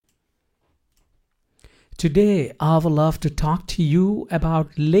Today, I would love to talk to you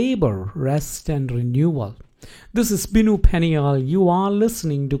about labor, rest, and renewal. This is Binu Peniel. You are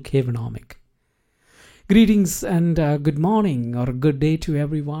listening to Cavenomic. Greetings and good morning or good day to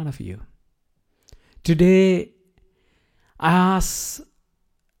every one of you. Today, as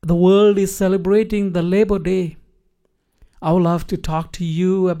the world is celebrating the Labor Day, I would love to talk to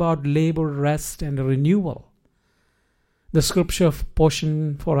you about labor, rest, and renewal. The scripture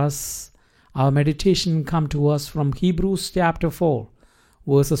portion for us, our meditation come to us from Hebrews chapter 4,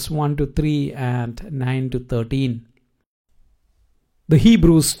 verses 1 to 3 and 9 to 13. The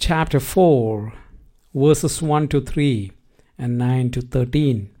Hebrews chapter 4, verses 1 to 3 and 9 to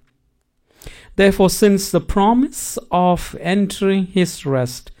 13. Therefore, since the promise of entering his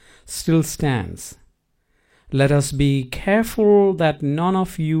rest still stands, let us be careful that none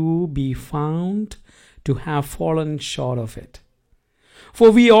of you be found to have fallen short of it. For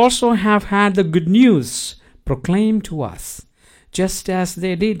we also have had the good news proclaimed to us, just as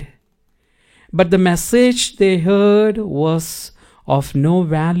they did. But the message they heard was of no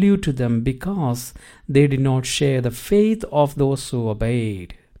value to them because they did not share the faith of those who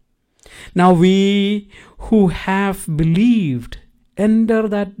obeyed. Now we who have believed enter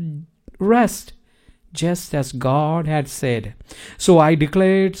that rest, just as God had said. So I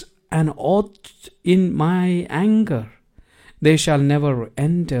declared an oath in my anger, they shall never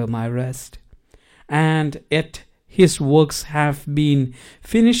enter my rest. And yet his works have been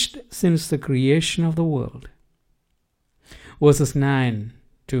finished since the creation of the world. Verses 9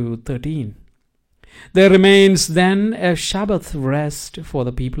 to 13. There remains then a Sabbath rest for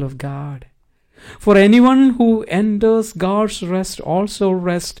the people of God. For anyone who enters God's rest also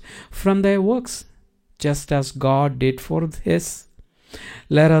rests from their works, just as God did for his.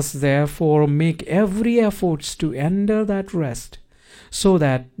 Let us therefore make every effort to enter that rest, so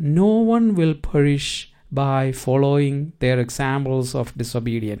that no one will perish by following their examples of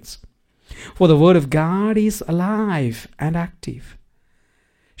disobedience. For the word of God is alive and active,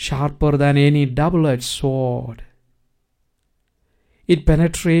 sharper than any double-edged sword. It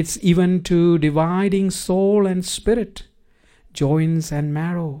penetrates even to dividing soul and spirit, joints and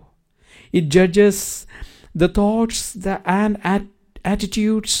marrow. It judges the thoughts and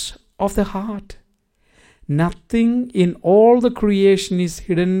attitudes of the heart. Nothing in all the creation is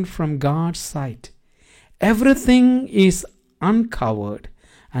hidden from God's sight. Everything is uncovered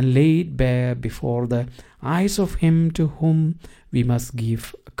and laid bare before the eyes of him to whom we must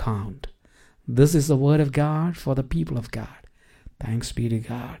give account. This is the word of God for the people of God. Thanks be to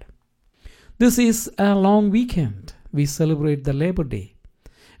God. This is a long weekend. We celebrate the Labor Day,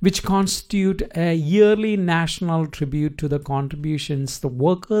 which constitute a yearly national tribute to the contributions the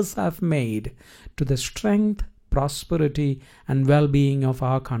workers have made to the strength, prosperity, and well-being of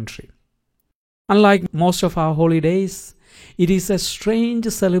our country. Unlike most of our holidays, it is a strange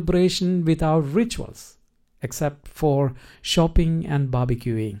celebration without rituals, except for shopping and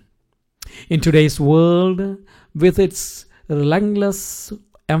barbecuing. In today's world, with its relentless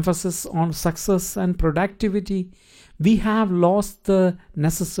emphasis on success and productivity, we have lost the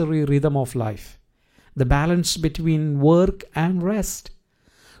necessary rhythm of life, the balance between work and rest.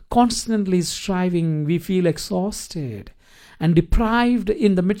 Constantly striving, we feel exhausted and deprived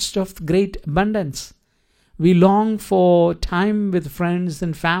in the midst of great abundance. We long for time with friends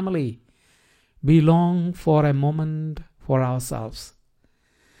and family. We long for a moment for ourselves.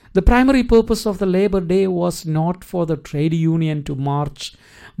 The primary purpose of the Labor Day was not for the trade union to march,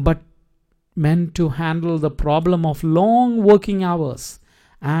 but meant to handle the problem of long working hours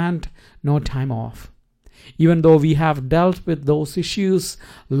and no time off. Even though we have dealt with those issues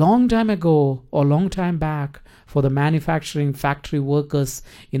long time ago or long time back for the manufacturing factory workers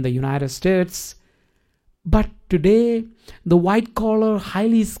in the United States, but today the white-collar,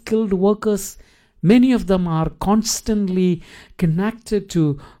 highly skilled workers, many of them are constantly connected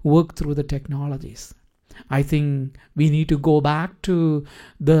to work through the technologies. I think we need to go back to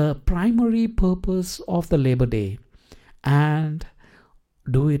the primary purpose of the Labor Day and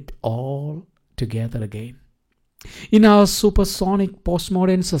do it all together again. In our supersonic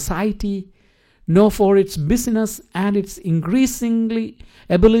postmodern society, known for its business and its increasingly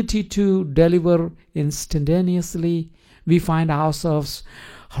ability to deliver instantaneously, we find ourselves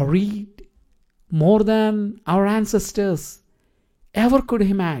hurried more than our ancestors ever could have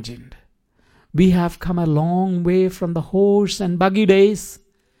imagined. We have come a long way from the horse and buggy days,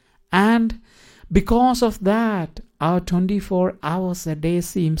 and because of that, our 24 hours a day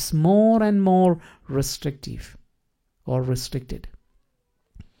seems more and more restrictive or restricted.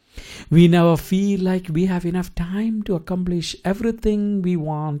 We never feel like we have enough time to accomplish everything we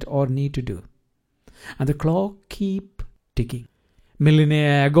want or need to do. and the clock keep ticking.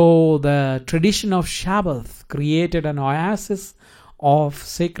 Millennia ago, the tradition of Sabbath created an oasis of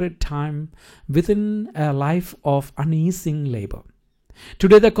sacred time within a life of unceasing labor.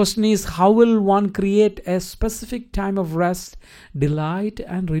 Today the question is, how will one create a specific time of rest, delight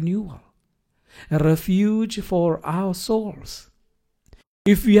and renewal? A refuge for our souls.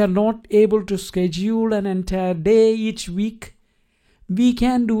 If we are not able to schedule an entire day each week, we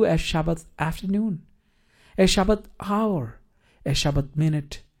can do a Shabbat afternoon, a Shabbat hour, a Shabbat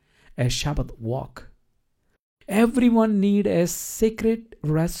minute, a Shabbat walk. Everyone needs a sacred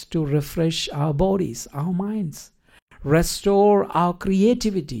rest to refresh our bodies, our minds, restore our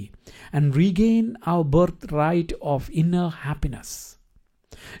creativity, and regain our birthright of inner happiness.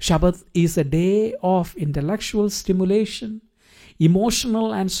 Shabbat is a day of intellectual stimulation,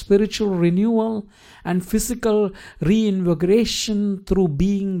 emotional and spiritual renewal, and physical reinvigoration through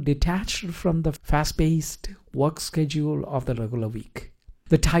being detached from the fast-paced work schedule of the regular week.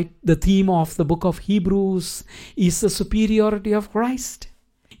 The theme of the book of Hebrews is the superiority of Christ.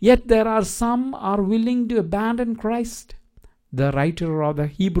 Yet there are some are willing to abandon Christ. The writer of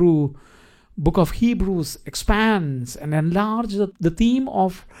the book of Hebrews expands and enlarges the theme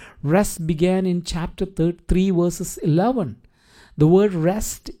of rest began in chapter 3 verses 11. The word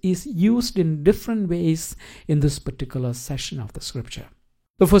rest is used in different ways in this particular section of the scripture.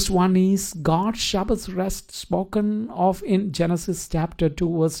 The first one is God's Sabbath rest spoken of in Genesis chapter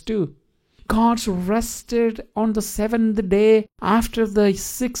 2 verse 2. God rested on the seventh day after the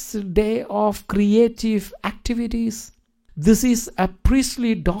sixth day of creative activities. This is a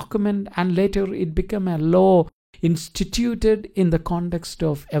priestly document and later it became a law instituted in the context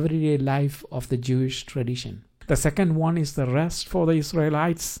of everyday life of the Jewish tradition. The second one is the rest for the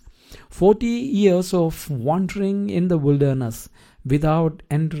Israelites. 40 years of wandering in the wilderness without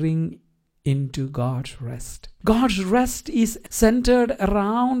entering into God's rest. God's rest is centered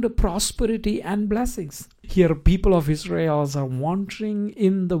around prosperity and blessings. Here, people of Israel are wandering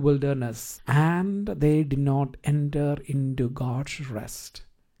in the wilderness and they did not enter into God's rest,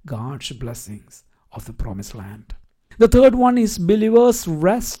 God's blessings of the promised land. The third one is believers'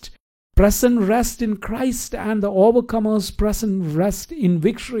 rest, present rest in Christ, and the overcomers' present rest in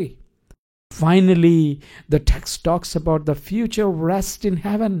victory. Finally, the text talks about the future rest in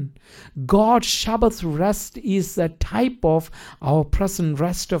heaven. God's Sabbath rest is a type of our present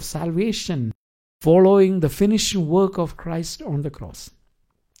rest of salvation, following the finished work of Christ on the cross.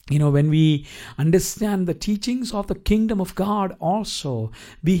 When we understand the teachings of the kingdom of God also,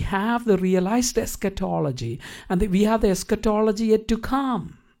 we have the realized eschatology, and we have the eschatology yet to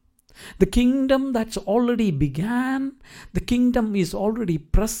come. The kingdom that's already began, the kingdom is already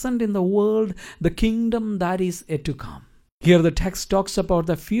present in the world, the kingdom that is yet to come. Here the text talks about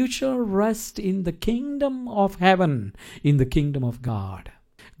the future rest in the kingdom of heaven, in the kingdom of God.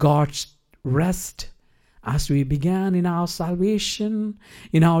 God's rest as we began in our salvation,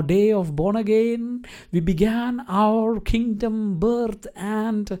 in our day of born again, we began our kingdom birth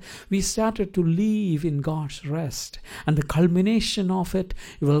and we started to live in God's rest. And the culmination of it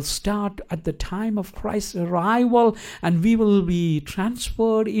will start at the time of Christ's arrival, and we will be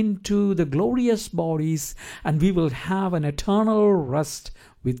transferred into the glorious bodies and we will have an eternal rest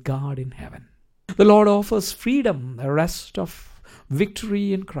with God in heaven. The Lord offers freedom, a rest of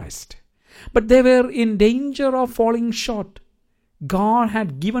victory in Christ. But they were in danger of falling short. God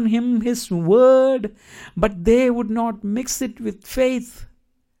had given him his word, but they would not mix it with faith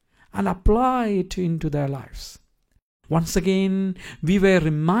and apply it into their lives. Once again, we were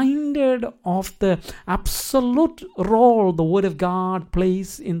reminded of the absolute role the word of God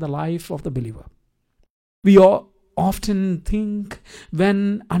plays in the life of the believer. We often think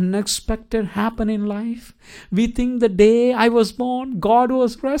when unexpected happen in life, we think the day I was born, God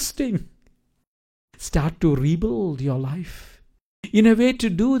was resting. Start to rebuild your life. In a way to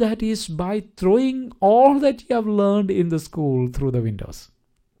do that is by throwing all that you have learned in the school through the windows.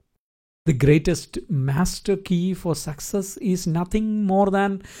 The greatest master key for success is nothing more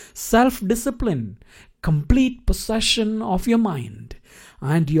than self-discipline, complete possession of your mind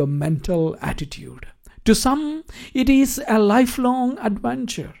and your mental attitude. To some, it is a lifelong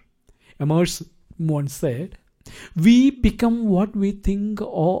adventure. Emerson once said, "We become what we think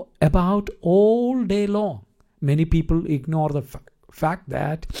about all day long." Many people ignore the fact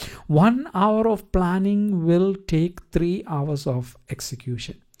that 1 hour of planning will take 3 hours of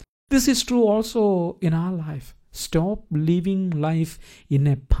execution. This is true also in our life. Stop living life in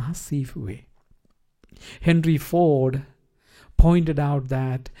a passive way. Henry Ford pointed out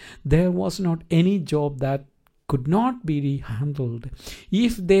that there was not any job that could not be handled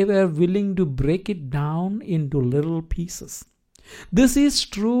if they were willing to break it down into little pieces. This is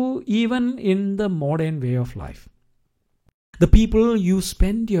true even in the modern way of life. The people you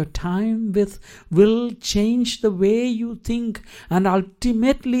spend your time with will change the way you think and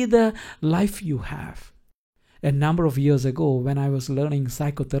ultimately the life you have. A number of years ago, when I was learning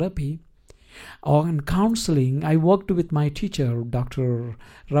psychotherapy or counseling, I worked with my teacher,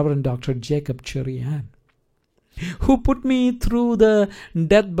 Reverend Dr. Jacob Cherian, who put me through the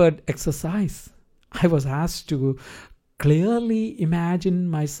deathbed exercise. I was asked to clearly imagine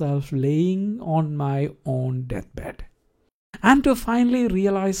myself laying on my own deathbed, and to finally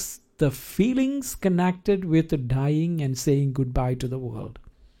realize the feelings connected with dying and saying goodbye to the world.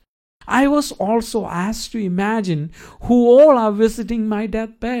 I was also asked to imagine who all are visiting my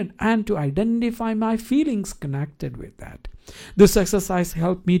deathbed and to identify my feelings connected with that. This exercise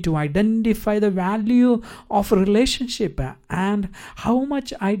helped me to identify the value of a relationship and how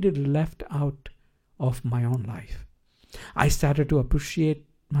much I did left out of my own life. I started to appreciate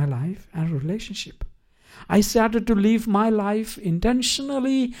my life and relationship. I started to live my life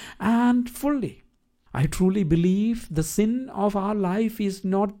intentionally and fully. I truly believe the sin of our life is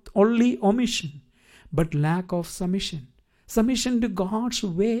not only omission, but lack of submission. Submission to God's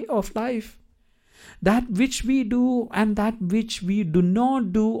way of life. That which we do and that which we do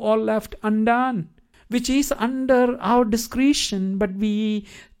not do or left undone, which is under our discretion, but we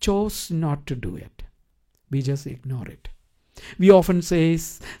chose not to do it. We just ignore it. We often say,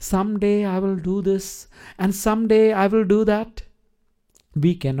 someday I will do this and someday I will do that.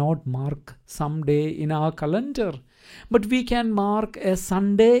 We cannot mark someday in our calendar, but we can mark a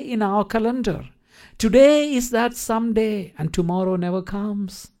Sunday in our calendar. Today is that someday and tomorrow never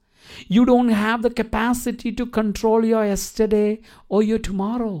comes. You don't have the capacity to control your yesterday or your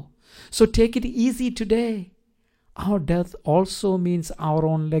tomorrow. So take it easy today. Our death also means our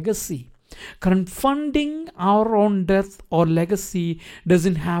own legacy. Confronting our own death or legacy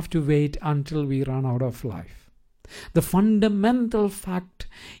doesn't have to wait until we run out of life. The fundamental fact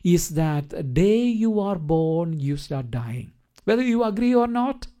is that the day you are born, you start dying. Whether you agree or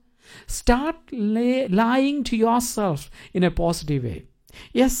not, start lying to yourself in a positive way.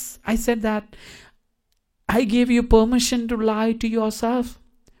 Yes, I said that. I gave you permission to lie to yourself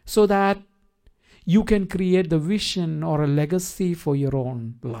so that you can create the vision or a legacy for your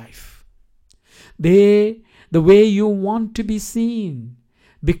own life. The way you want to be seen,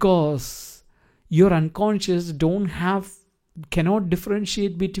 because your unconscious cannot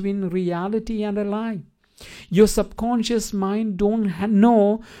differentiate between reality and a lie. Your subconscious mind don't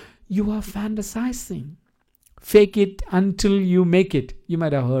know you are fantasizing. Fake it until you make it. You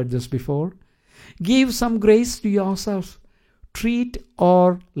might have heard this before. Give some grace to yourself. Treat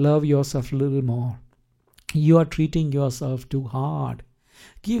or love yourself a little more. You are treating yourself too hard.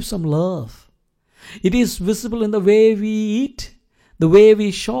 Give some love. It is visible in the way we eat, the way we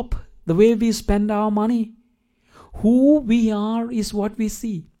shop, the way we spend our money. Who we are is what we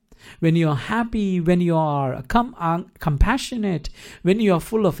see. When you are happy, when you are compassionate, when you are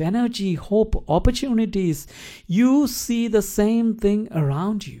full of energy, hope, opportunities, you see the same thing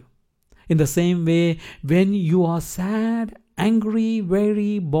around you. In the same way, when you are sad, angry,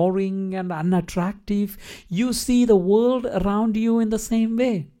 very boring and unattractive, you see the world around you in the same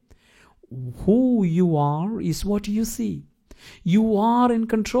way. Who you are is what you see. You are in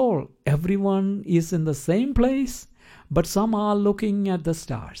control. Everyone is in the same place, but some are looking at the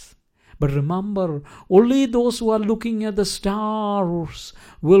stars. But remember, only those who are looking at the stars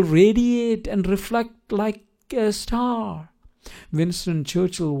will radiate and reflect like a star. Winston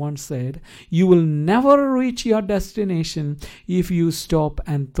Churchill once said, "You will never reach your destination if you stop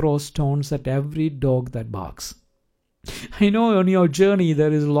and throw stones at every dog that barks." I know on your journey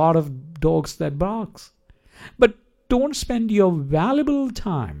there is a lot of dogs that barks, but don't spend your valuable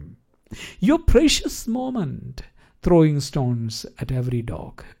time, your precious moment, throwing stones at every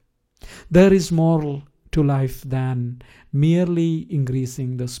dog. There is more to life than merely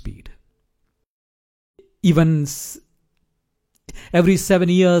increasing the speed. Even every 7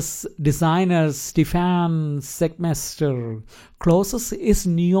 years, designer Stefan Segmeister closes his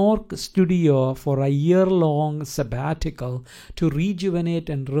New York studio for a year-long sabbatical to rejuvenate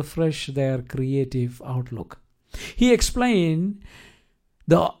and refresh their creative outlook. He explained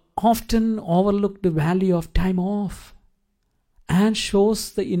the often overlooked value of time off and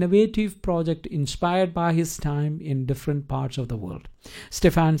shows the innovative project inspired by his time in different parts of the world.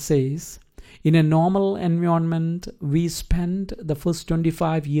 Stefan says, "In a normal environment, we spend the first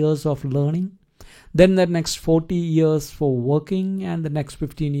 25 years of learning, then the next 40 years for working, and the next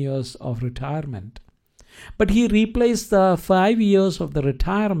 15 years of retirement. But he replaced the 5 years of the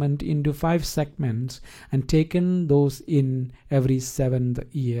retirement into 5 segments and taken those in every 7th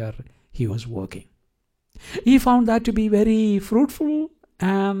year he was working. He found that to be very fruitful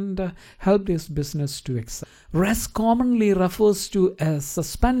and helped his business to excel. Rest commonly refers to a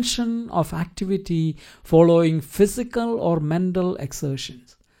suspension of activity following physical or mental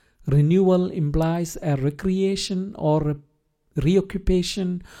exertions. Renewal implies a recreation or a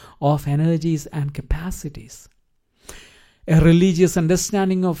reoccupation of energies and capacities. A religious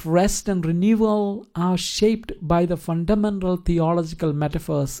understanding of rest and renewal are shaped by the fundamental theological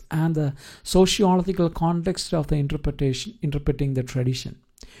metaphors and the sociological context of the interpreting the tradition.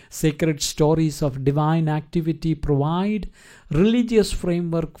 Sacred stories of divine activity provide religious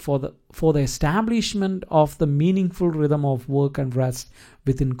framework for the establishment of the meaningful rhythm of work and rest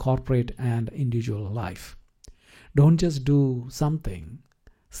within corporate and individual life. Don't just do something.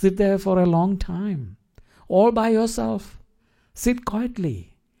 Sit there for a long time, all by yourself. Sit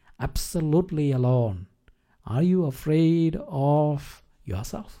quietly, absolutely alone. Are you afraid of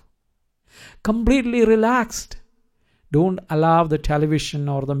yourself? Completely relaxed. Don't allow the television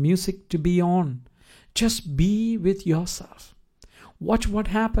or the music to be on. Just be with yourself. Watch what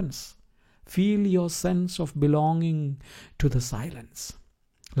happens. Feel your sense of belonging to the silence.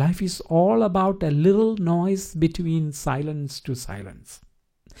 Life is all about a little noise between silence to silence.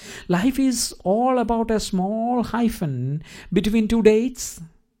 Life is all about a small hyphen between two dates.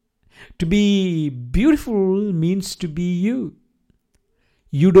 To be beautiful means to be you.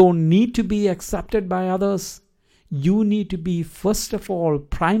 You don't need to be accepted by others. You need to be, first of all,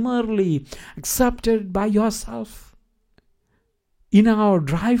 primarily accepted by yourself. In our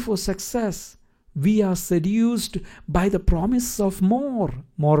drive for success, we are seduced by the promise of more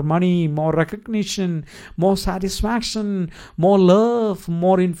money, more recognition, more satisfaction, more love,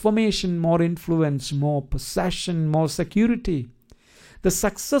 more information, more influence, more possession, more security. The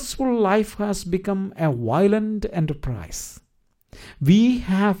successful life has become a violent enterprise. We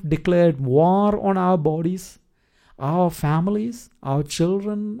have declared war on our bodies, our families, our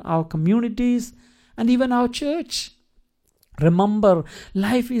children, our communities, and even our church. Remember,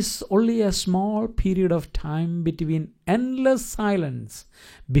 life is only a small period of time between endless silence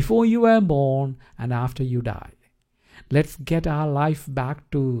before you were born and after you die. Let's get our life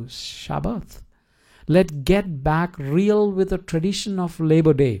back to Shabbat. Let's get back real with the tradition of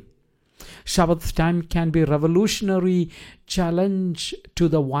Labor Day. Shabbat time can be a revolutionary challenge to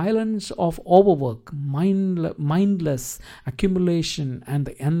the violence of overwork, mindless accumulation, and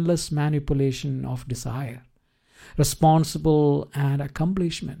the endless manipulation of desire. Responsible and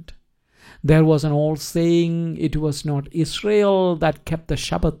accomplishment. There was an old saying, it was not Israel that kept the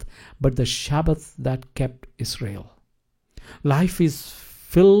Shabbat, but the Shabbat that kept Israel. Life is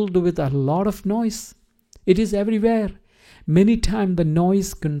filled with a lot of noise. It is everywhere. Many times the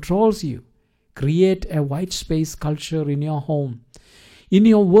noise controls you. Create a white space culture in your home, in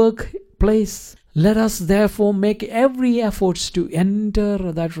your workplace. Let us therefore make every effort to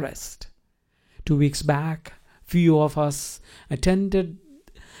enter that rest. 2 weeks back, few of us attended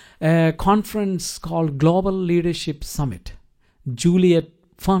a conference called Global Leadership Summit. Juliet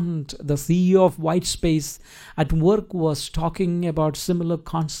Fund, the CEO of Whitespace at work, was talking about similar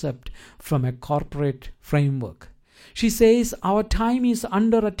concept from a corporate framework. She says our time is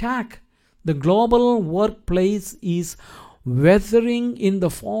under attack. The global workplace is weathering in the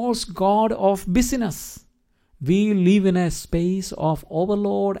false god of busyness. We live in a space of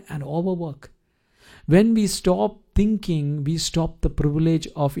overload and overwork. When we stop thinking, we stop the privilege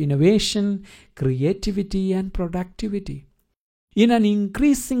of innovation, creativity, and productivity. In an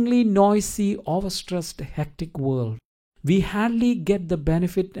increasingly noisy, overstressed, hectic world, we hardly get the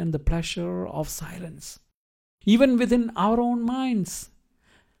benefit and the pleasure of silence. Even within our own minds.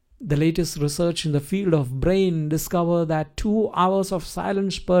 The latest research in the field of brain discovered that 2 hours of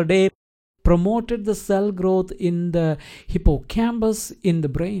silence per day promoted the cell growth in the hippocampus in the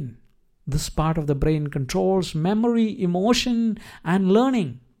brain. This part of the brain controls memory, emotion, and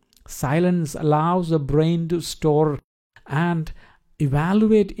learning. Silence allows the brain to store and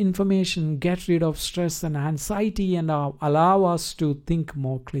evaluate information, get rid of stress and anxiety, and allow us to think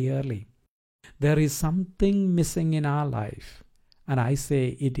more clearly. There is something missing in our life, and I say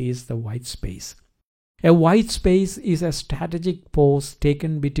it is the white space. A white space is a strategic pause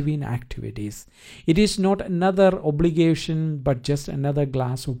taken between activities. It is not another obligation, but just another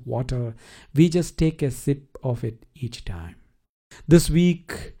glass of water. We just take a sip of it each time. This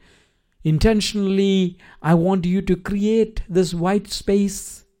week, intentionally, I want you to create this white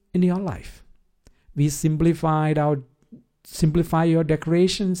space in your life. We simplify your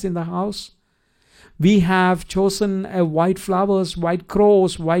decorations in the house. We have chosen a white flowers, white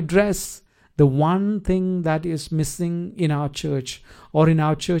cross, white dress. The one thing that is missing in our church or in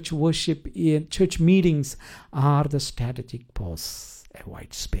our church worship, in church meetings, are the strategic pause, a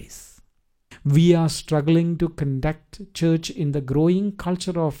white space. We are struggling to conduct church in the growing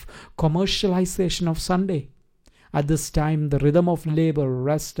culture of commercialization of Sunday. At this time, the rhythm of labor,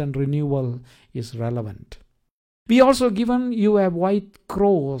 rest, and renewal is relevant. We also given you a white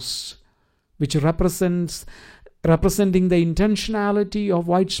cross, which representing the intentionality of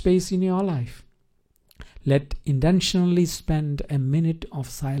white space in your life. Let intentionally spend a minute of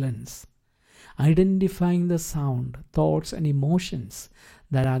silence, identifying the sound, thoughts, and emotions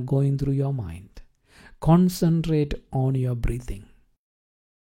that are going through your mind. Concentrate on your breathing.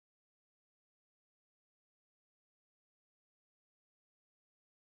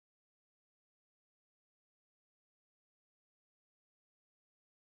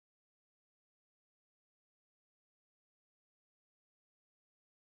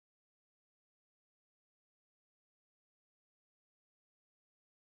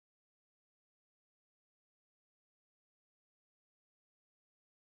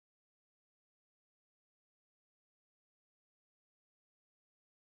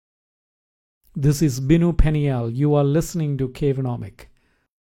 This is Binu Peniel. You are listening to Cavenomic.